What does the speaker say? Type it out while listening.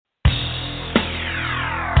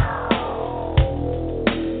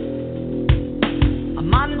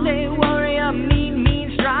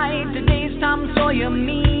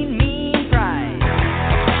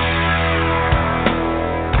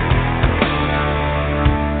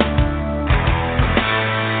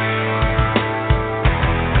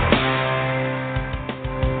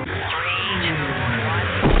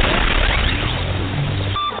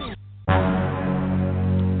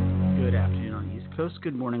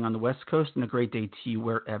Good morning on the West Coast, and a great day to you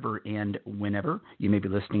wherever and whenever you may be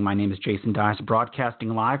listening. My name is Jason Dias, broadcasting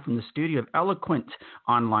live from the studio of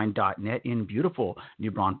eloquentonline.net in beautiful New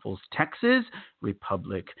Braunfels, Texas,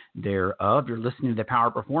 Republic thereof. You're listening to The Power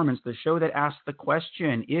Performance, the show that asks the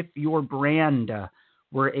question, if your brand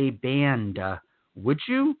were a band, would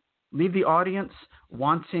you leave the audience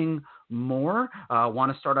wanting more?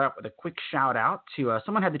 Want to start out with a quick shout out to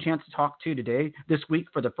someone I had the chance to talk to this week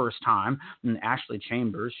for the first time, Ashley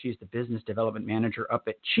Chambers. She's the business development manager up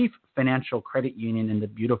at Chief Financial Credit Union in the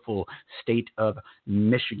beautiful state of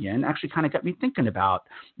Michigan. Actually kind of got me thinking about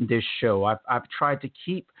this show. I've tried to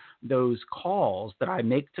keep those calls that I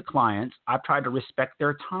make to clients, I've tried to respect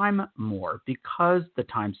their time more because the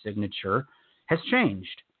time signature has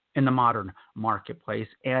changed in the modern marketplace,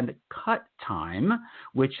 and cut time,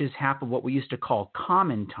 which is half of what we used to call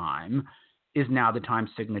common time, is now the time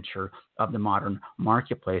signature of the modern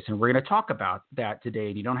marketplace. And we're going to talk about that today.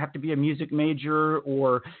 And you don't have to be a music major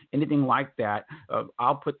or anything like that.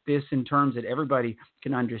 I'll put this in terms that everybody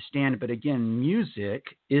can understand. But again, music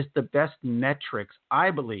is the best metrics,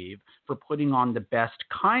 I believe, for putting on the best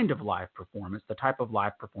kind of live performance, the type of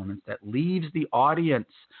live performance that leaves the audience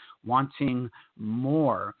wanting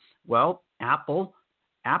more. Well, Apple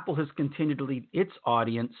has continued to leave its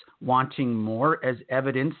audience wanting more, as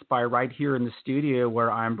evidenced by right here in the studio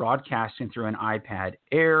where I'm broadcasting through an iPad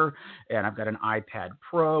Air, and I've got an iPad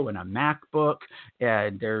Pro and a MacBook,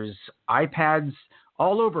 and there's iPads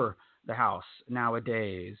all over the house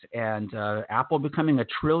nowadays, and Apple becoming $1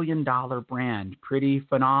 trillion brand, pretty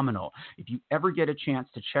phenomenal. If you ever get a chance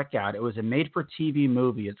to check out, it was a made-for-TV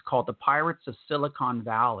movie. It's called The Pirates of Silicon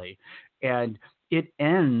Valley, and it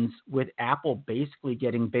ends with Apple basically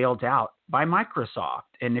getting bailed out by Microsoft.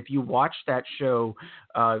 And if you watch that show,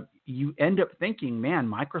 you end up thinking, man,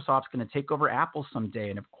 Microsoft's going to take over Apple someday.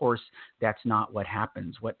 And of course, that's not what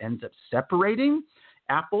happens. What ends up separating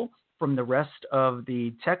Apple from the rest of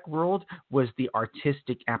the tech world was the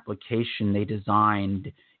artistic application they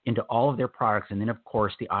designed into all of their products. And then, of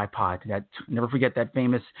course, the iPod. Never forget that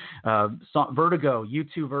famous song, Vertigo,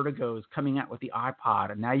 U2 Vertigo is coming out with the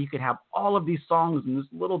iPod. And now you could have all of these songs in this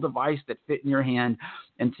little device that fit in your hand.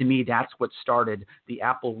 And to me, that's what started the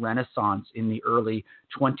Apple Renaissance in the early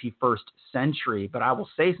 21st century. But I will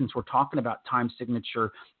say, since we're talking about time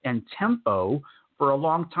signature and tempo, for a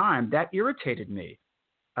long time, that irritated me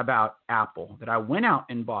about Apple, that I went out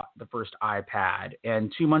and bought the first iPad,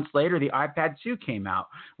 and 2 months later the iPad 2 came out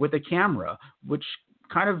with a camera, which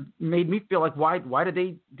kind of made me feel like why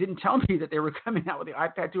didn't tell me that they were coming out with the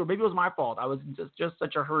iPad 2, or maybe it was my fault. I was just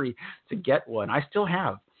such a hurry to get one. I still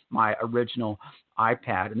have my original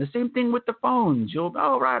iPad, and the same thing with the phones.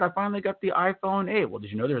 I finally got the iPhone 8. Well,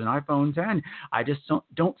 did you know there's an iPhone 10? I just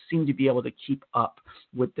don't seem to be able to keep up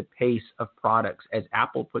with the pace of products as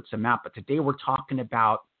Apple puts them out. But today we're talking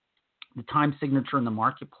about the time signature in the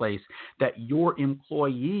marketplace that your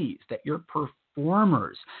employees, that your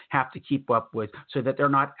performers have to keep up with so that they're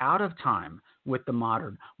not out of time with the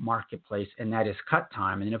modern marketplace, and that is cut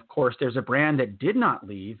time. And of course, there's a brand that did not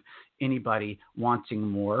leave anybody wanting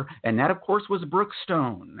more, and that, of course, was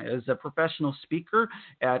Brookstone. As a professional speaker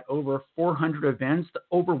at over 400 events, the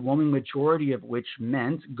overwhelming majority of which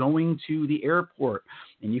meant going to the airport.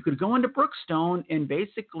 And you could go into Brookstone, and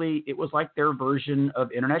basically it was like their version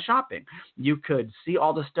of internet shopping. You could see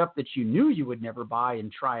all the stuff that you knew you would never buy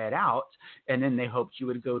and try it out, and then they hoped you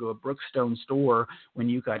would go to a Brookstone store when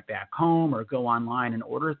you got back home or go online and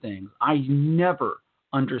order things. I never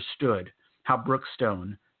understood how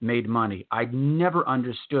Brookstone made money. I never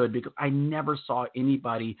understood because I never saw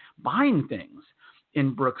anybody buying things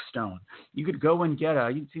in Brookstone. You could go and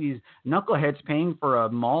you'd see these knuckleheads paying for a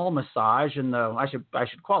mall massage I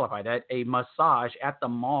should qualify that, a massage at the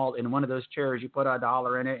mall in one of those chairs. You put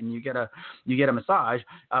 $1 in it and you get a massage.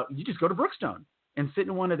 You just go to Brookstone and sit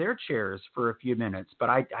in one of their chairs for a few minutes. But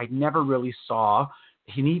I never really saw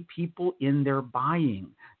any people in there buying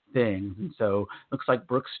things. And so looks like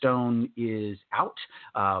Brookstone is out.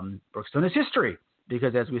 Brookstone is history,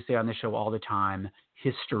 because as we say on the show all the time,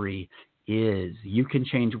 history is. You can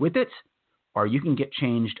change with it, or you can get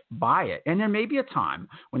changed by it. And there may be a time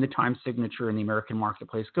when the time signature in the American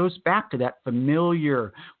marketplace goes back to that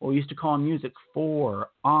familiar, what we used to call in music, 4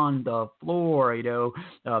 on the floor,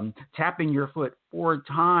 tapping your foot 4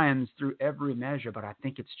 times through every measure. But I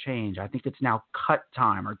think it's changed. I think it's now cut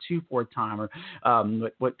time, or 2/4 time,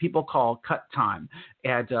 or what people call cut time.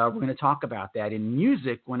 And we're going to talk about that in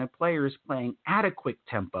music. When a player is playing at a quick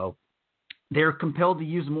tempo, They're compelled to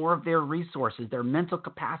use more of their resources, their mental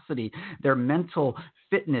capacity, their mental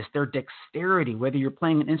fitness, their dexterity, whether you're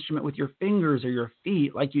playing an instrument with your fingers or your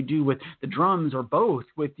feet, like you do with the drums, or both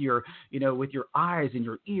with your, with your eyes and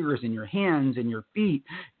your ears and your hands and your feet,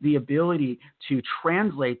 the ability to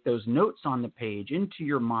translate those notes on the page into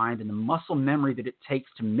your mind and the muscle memory that it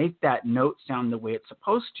takes to make that note sound the way it's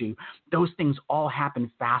supposed to. Those things all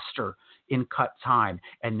happen faster in cut time.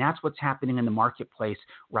 And that's what's happening in the marketplace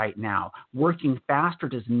right now. Working faster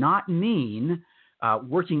does not mean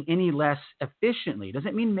working any less efficiently. It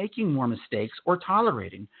doesn't mean making more mistakes or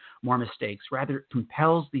tolerating more mistakes. Rather, it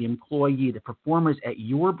compels the employee, the performers at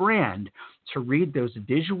your brand, to read those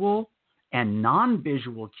visual and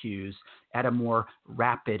non-visual cues at a more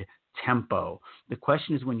rapid tempo. The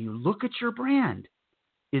question is, when you look at your brand,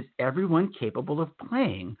 is everyone capable of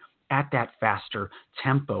playing at that faster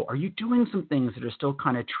tempo? Are you doing some things that are still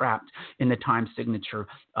kind of trapped in the time signature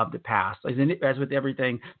of the past? As with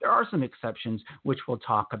everything, there are some exceptions, which we'll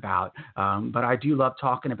talk about. But I do love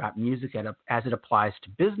talking about music as it applies to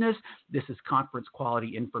business. This is conference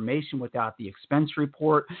quality information without the expense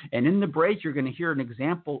report. And in the break, you're going to hear an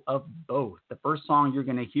example of both. The first song you're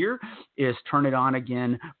going to hear is Turn It On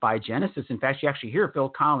Again by Genesis. In fact, you actually hear Phil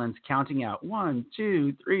Collins counting out 1,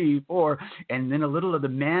 2, 3, 4, and then a little of the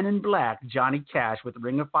Man in Black, Johnny Cash, with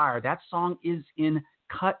Ring of Fire. That song is in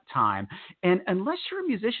cut time. And unless you're a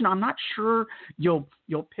musician, I'm not sure you'll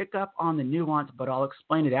pick up on the nuance, but I'll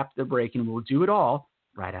explain it after the break, and we'll do it all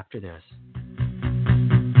right after this.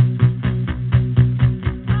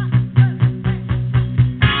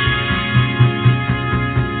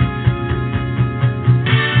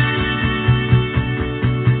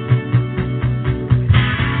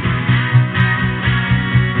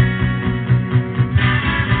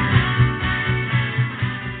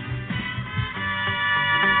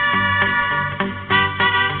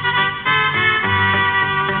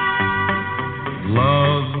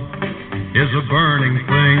 Is a burning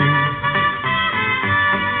thing,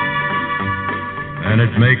 and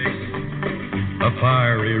it makes a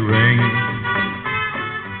fiery ring.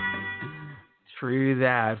 True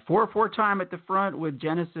that. 4/4 time at the front with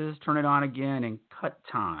Genesis, Turn It On Again, and cut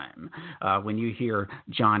time when you hear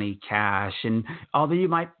Johnny Cash. And although you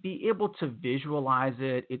might be able to visualize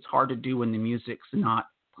it, it's hard to do when the music's not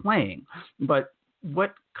playing. But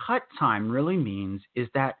what cut time really means is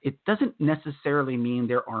that it doesn't necessarily mean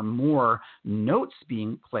there are more notes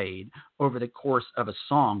being played over the course of a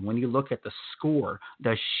song when you look at the score,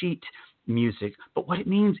 the sheet music. But what it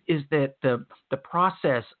means is that the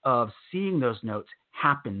process of seeing those notes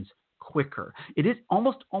happens quicker. It is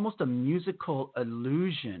almost a musical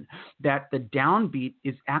illusion that the downbeat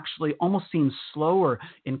is actually almost seems slower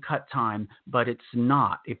in cut time, but it's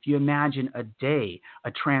not. If you imagine a day,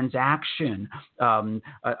 a transaction,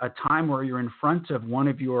 a time where you're in front of one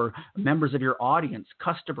of your members of your audience,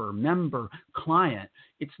 customer, member, client,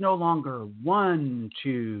 it's no longer 1,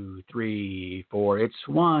 2, 3, 4. It's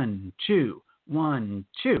 1, 2. 1,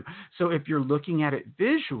 2. So if you're looking at it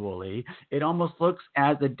visually, it almost looks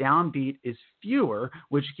as the downbeat is fewer,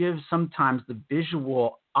 which gives sometimes the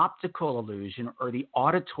visual optical illusion or the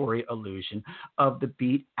auditory illusion of the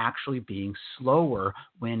beat actually being slower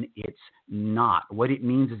when it's not. What it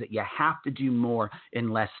means is that you have to do more in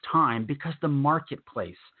less time because the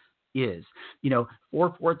marketplace is.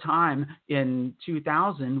 4/4 time in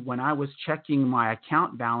 2000, when I was checking my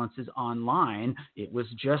account balances online, it was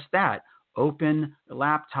just that. Open the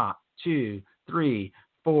laptop, 2, 3,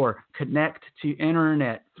 4, connect to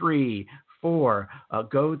internet, 3, 4,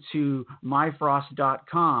 go to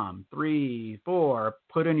myfrost.com, 3, 4,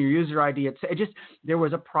 put in your user ID. There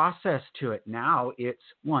was a process to it. Now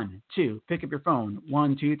it's 1, 2, pick up your phone,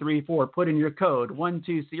 1, 2, 3, 4, put in your code, 1,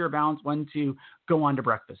 2, see your balance, 1, 2, go on to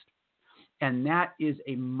breakfast. And that is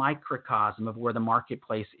a microcosm of where the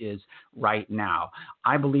marketplace is right now.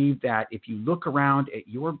 I believe that if you look around at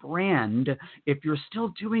your brand, if you're still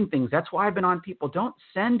doing things, that's why I've been on people. Don't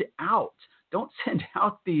send out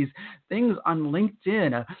these things on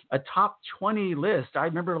LinkedIn, a top 20 list. I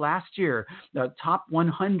remember last year, the top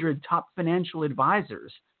 100 top financial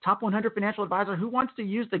advisors. Top 100 financial advisor, who wants to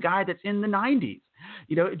use the guy that's in the 90s?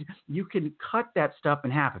 You can cut that stuff in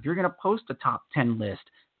half. If you're going to post a top 10 list,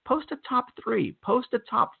 post a top 3, post a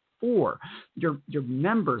top 4. Your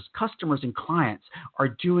members, customers, and clients are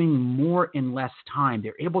doing more in less time.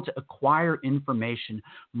 They're able to acquire information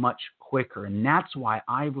much quicker. And that's why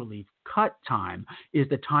I believe cut time is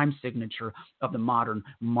the time signature of the modern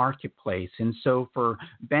marketplace. And so for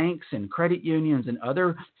banks and credit unions and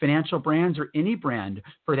other financial brands, or any brand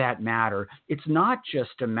for that matter, it's not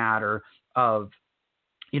just a matter of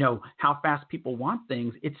how fast people want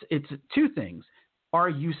things. It's two things. Are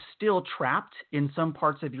you still trapped in some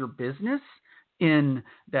parts of your business in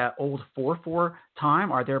that old 4-4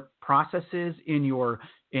 time? Are there processes in your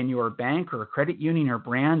bank or credit union or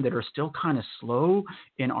brand that are still kind of slow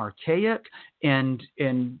and archaic? And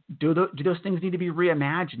do those things need to be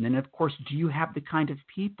reimagined? And of course, do you have the kind of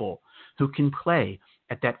people who can play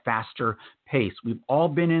at that faster pace? We've all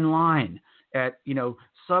been in line at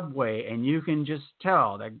Subway, and you can just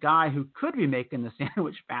tell that guy who could be making the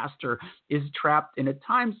sandwich faster is trapped in a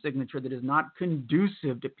time signature that is not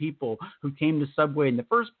conducive to people who came to Subway in the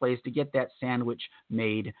first place to get that sandwich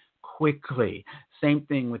made quickly. Same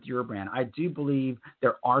thing with your brand. I do believe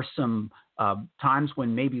there are some times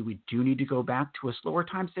when maybe we do need to go back to a slower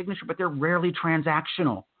time signature, but they're rarely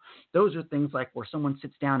transactional. Those are things like where someone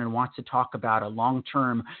sits down and wants to talk about a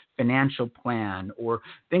long-term financial plan or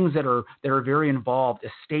things that are very involved,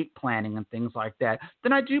 estate planning and things like that.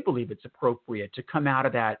 Then I do believe it's appropriate to come out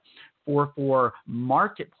of that 4-4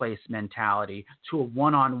 marketplace mentality to a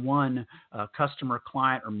one-on-one customer,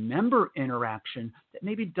 client, or member interaction that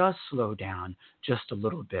maybe does slow down just a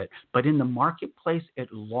little bit. But in the marketplace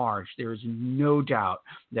at large, there is no doubt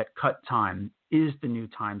that cut time is the new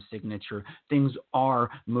time signature. Things are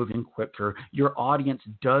moving quicker. Your audience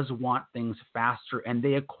does want things faster, and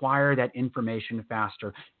they acquire that information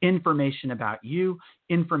faster. Information about you,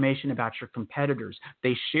 information about your competitors.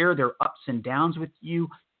 They share their ups and downs with you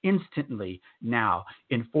instantly now.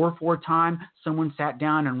 In 4-4 time, someone sat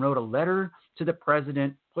down and wrote a letter to the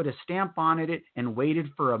president, put a stamp on it, and waited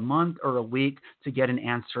for a month or a week to get an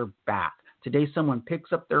answer back. Today, someone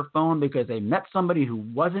picks up their phone because they met somebody who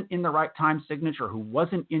wasn't in the right time signature, who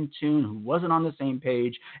wasn't in tune, who wasn't on the same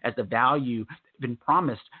page as the value that's been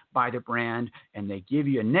promised by the brand, and they give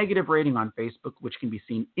you a negative rating on Facebook, which can be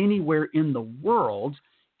seen anywhere in the world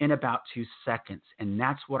in about 2 seconds. And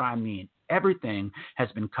that's what I mean. Everything has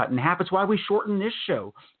been cut in half. It's why we shortened this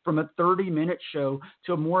show from a 30-minute show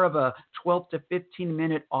to more of a 12 to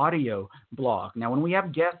 15-minute audio blog. Now, when we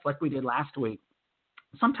have guests like we did last week,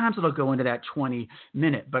 sometimes it'll go into that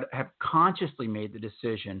 20-minute, but have consciously made the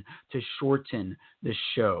decision to shorten the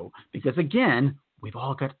show because, again, we've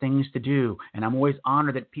all got things to do, and I'm always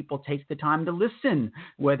honored that people take the time to listen,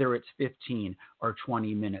 whether it's 15 or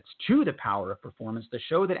 20 minutes, to The Power of Performance, the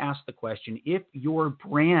show that asks the question, if your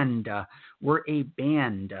brand were a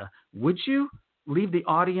band, would you leave the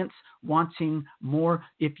audience wanting more?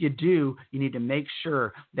 If you do, you need to make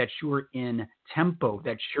sure that you're in tempo,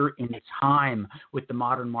 that you're in time with the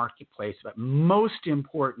modern marketplace, but most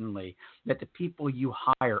importantly, that the people you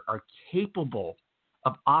hire are capable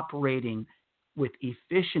of operating with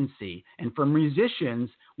efficiency, and for musicians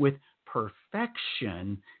with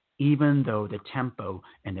perfection, even though the tempo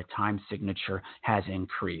and the time signature has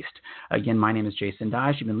increased. Again, my name is Jason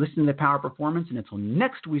Dyche. You've been listening to Power Performance, and until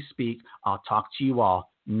next we speak, I'll talk to you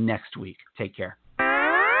all next week. Take care.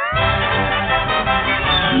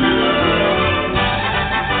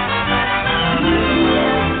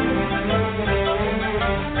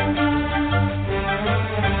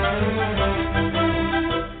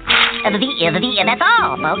 And that's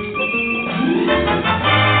all, folks.